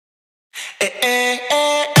Yo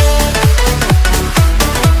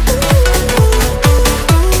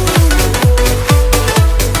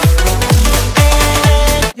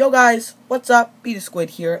guys, what's up? Peter Squid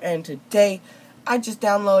here, and today I just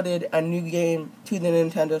downloaded a new game to the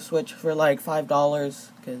Nintendo Switch for like $5,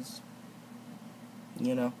 because,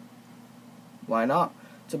 you know, why not?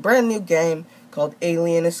 It's a brand new game called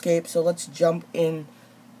Alien Escape, so let's jump in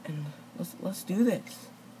and let's do this.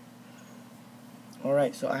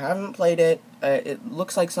 Alright, so I haven't played it. It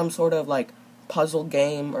looks like some sort of like puzzle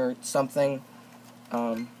game or something.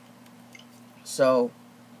 So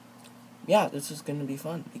yeah, this is gonna be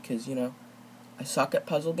fun because, you know, I suck at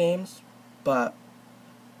puzzle games, but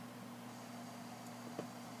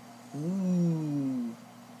ooh,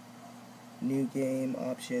 new game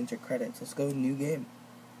options or credits. Let's go new game.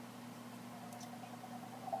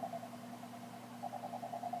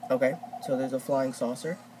 Okay, so there's a flying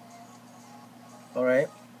saucer. Alright.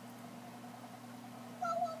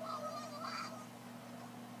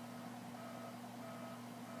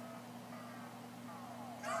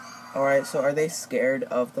 Alright, so are they scared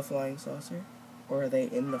of the flying saucer? Or are they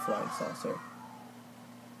in the flying saucer?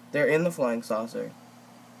 They're in the flying saucer.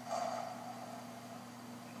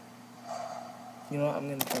 You know what? I'm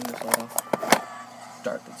gonna turn this light off. It's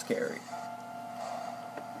dark and scary.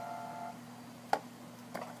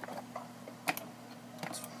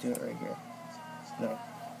 Let's do it right here. No.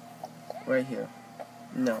 Right here.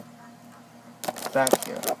 No. Back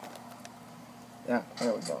here. Yeah,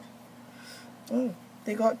 there we go. Oh,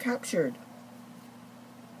 they got captured.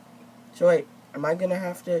 So wait, am I gonna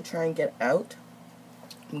have to try and get out?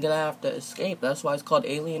 I'm gonna have to escape. That's why it's called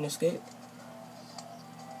Alien Escape.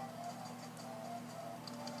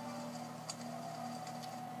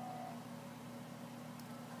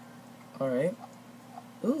 Alright.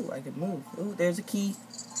 Ooh, I could move. Ooh, there's a key.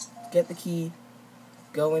 Get the key.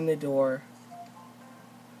 Go in the door.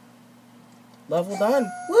 Level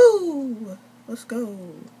done. Woo! Let's go.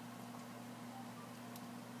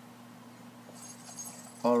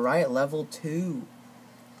 Alright, level 2.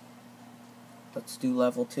 Let's do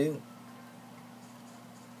level 2.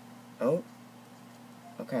 Oh.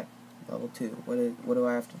 Okay. Level 2. What do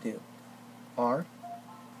I have to do? R.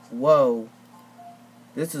 Whoa.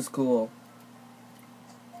 This is cool.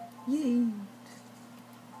 Yay.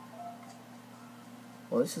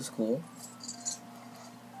 Well, this is cool.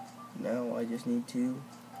 Now I just need to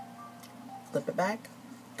flip it back.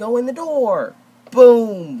 Go in the door.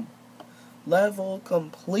 Boom. Level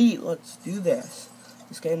complete. Let's do this.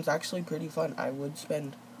 This game's actually pretty fun. I would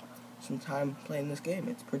spend some time playing this game.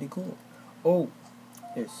 It's pretty cool. Oh,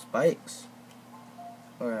 there's spikes.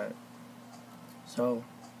 Alright. So,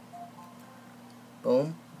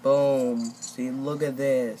 boom, boom. See, look at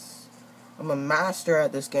this. I'm a master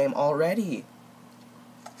at this game already.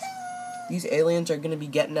 These aliens are going to be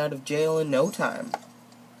getting out of jail in no time.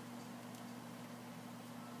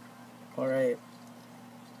 Alright.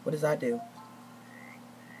 What does that do?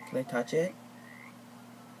 Can I touch it?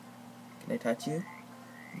 Can I touch you?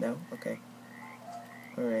 No? Okay.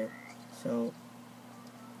 Alright. So,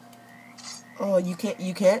 oh, you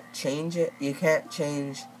can't change it. You can't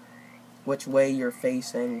change which way you're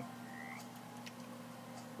facing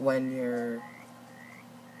when you're...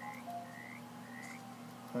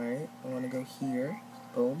 Alright, I want to go here.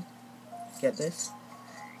 Boom. Get this.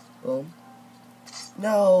 Boom.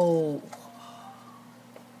 No!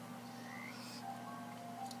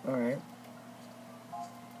 Alright.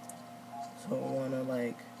 So I want to,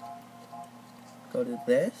 like, go to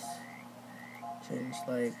this. Change,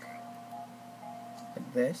 like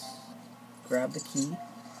this. Grab the key.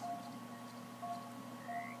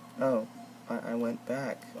 Oh, I went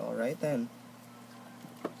back. Alright then.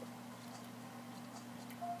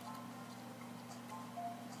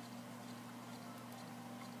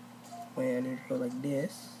 Wait, I need to go like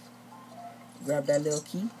this. Grab that little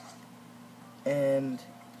key. And...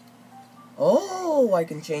 oh, I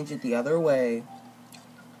can change it the other way.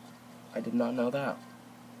 I did not know that.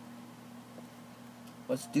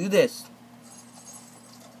 Let's do this.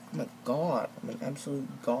 Oh my god, I'm an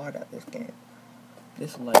absolute god at this game.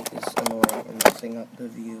 This light is annoying and messing up the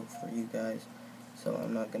view for you guys. So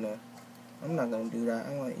I'm not gonna do that.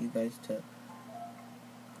 I want you guys to,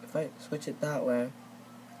 if I switch it that way,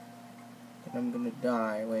 then I'm gonna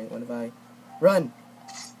die. Wait, what if I run?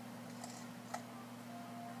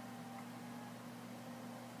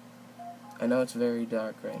 I know it's very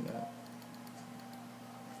dark right now.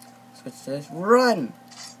 Switch to this. Run!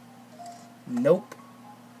 Nope.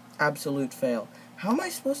 Absolute fail. How am I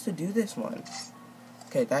supposed to do this one?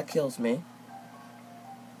 Okay, that kills me.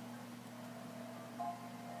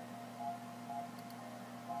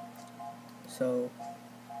 So,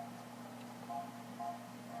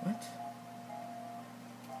 what?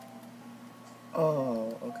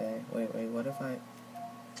 Oh, okay. Wait, what if I...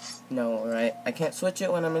 No, right? I can't switch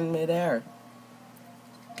it when I'm in midair.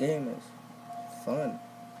 Game is fun.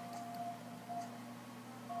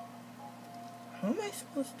 How am I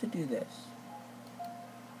supposed to do this?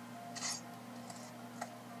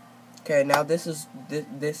 Okay, now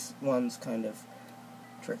this one's kind of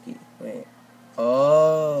tricky. Wait.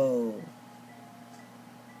 Oh.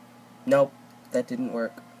 Nope, that didn't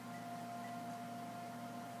work.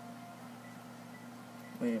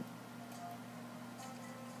 Wait.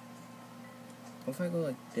 What if I go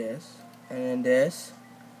like this, and then this?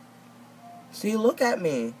 See, look at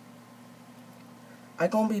me. I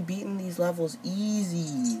gonna be beating these levels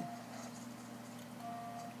easy.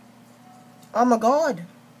 Oh my god.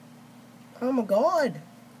 Oh my god.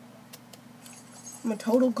 I'm a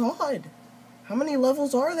total god. How many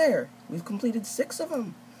levels are there? We've completed 6 of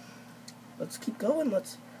them. Let's keep going.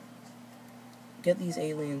 Let's get these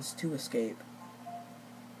aliens to escape.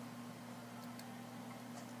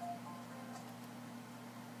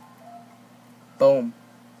 Boom.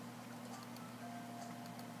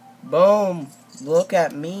 Boom. Look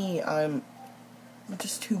at me. I'm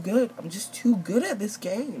just too good. I'm just too good at this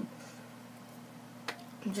game.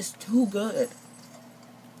 I'm just too good.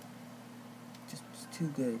 Just too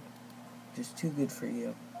good. Just too good for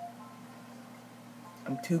you.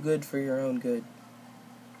 I'm too good for your own good.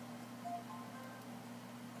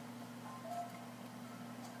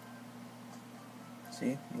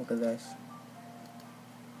 See? Look at this.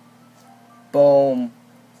 Boom.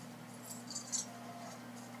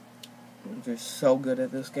 I'm just so good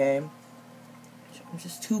at this game. I'm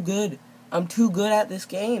just too good. I'm too good at this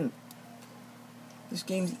game. This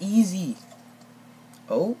game's easy.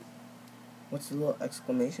 Oh? What's the little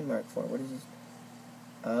exclamation mark for? What is this?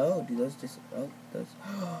 Oh, do those just... Oh, those...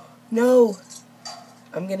 No!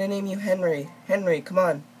 I'm gonna name you Henry. Henry, come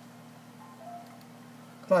on.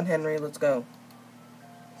 Come on, Henry, let's go.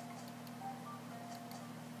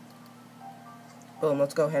 Boom,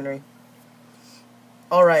 let's go, Henry.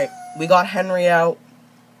 Alright, we got Henry out.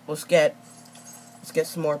 Let's get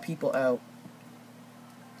some more people out.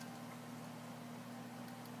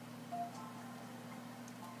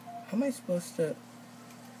 How am I supposed to...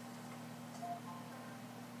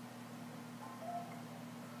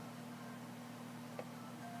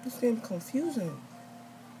 This game's confusing.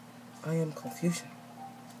 I am confusion.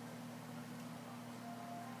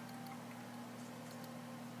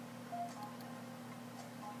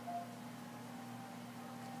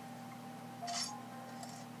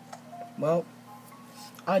 Well,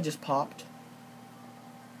 I just popped.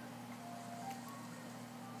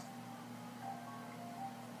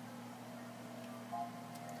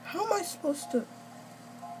 How am I supposed to...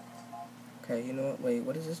 Okay, you know what? Wait,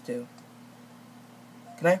 what does this do?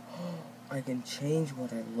 Can I... Oh, I can change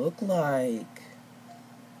what I look like.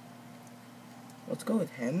 Let's go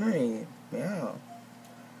with Henry. Yeah.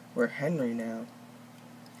 We're Henry now.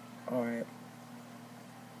 Alright.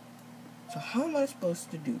 So how am I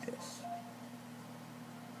supposed to do this?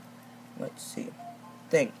 Let's see.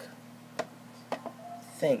 Think.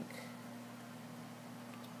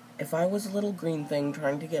 If I was a little green thing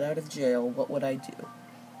trying to get out of jail, what would I do?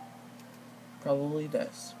 Probably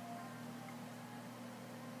this.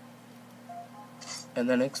 And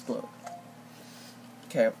then explode.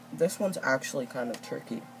 Okay, this one's actually kind of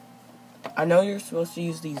tricky. I know you're supposed to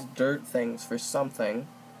use these dirt things for something,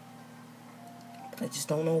 but I just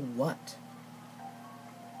don't know what.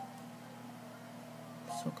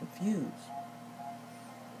 I'm so confused.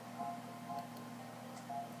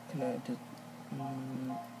 Can I do...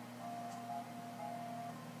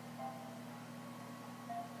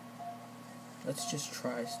 Let's just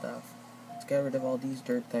try stuff. Let's get rid of all these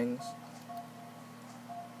dirt things.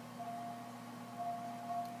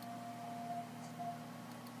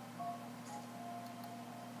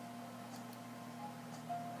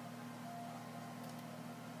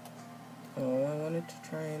 Oh, I wanted to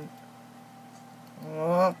try and...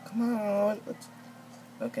 Oh, come on.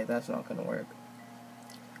 Okay, that's not gonna work.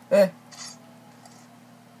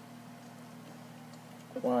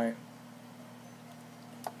 Why?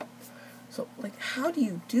 So, like, how do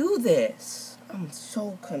you do this? I'm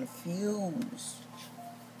so confused.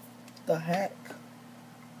 The heck?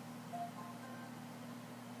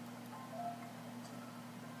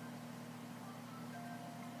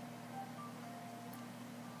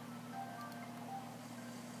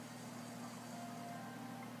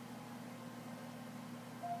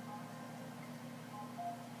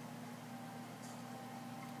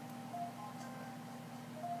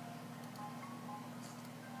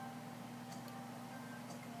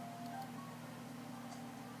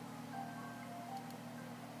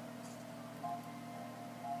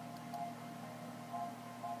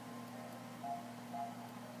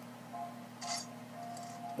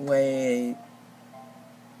 Wait.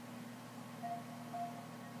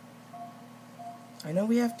 I know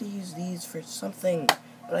we have to use these for something,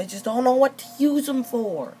 but I just don't know what to use them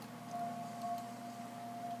for.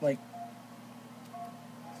 Like,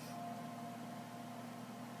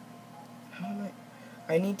 how am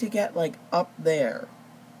I need to get, like, up there.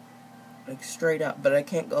 Like, straight up, but I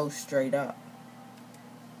can't go straight up.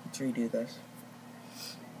 Let's redo this.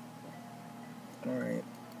 Alright,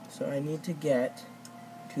 so I need to get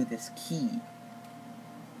to this key,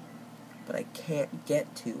 but I can't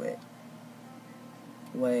get to it.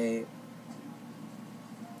 Wait.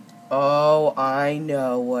 Oh, I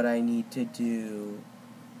know what I need to do.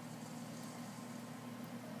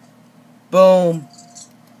 Boom!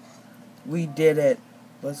 We did it.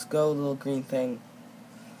 Let's go, little green thing.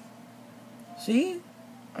 See?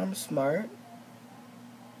 I'm smart.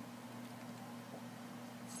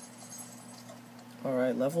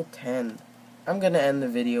 Alright, level 10. I'm gonna end the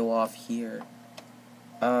video off here.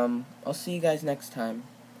 I'll see you guys next time.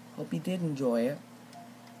 Hope you did enjoy it.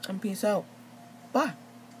 And peace out. Bye.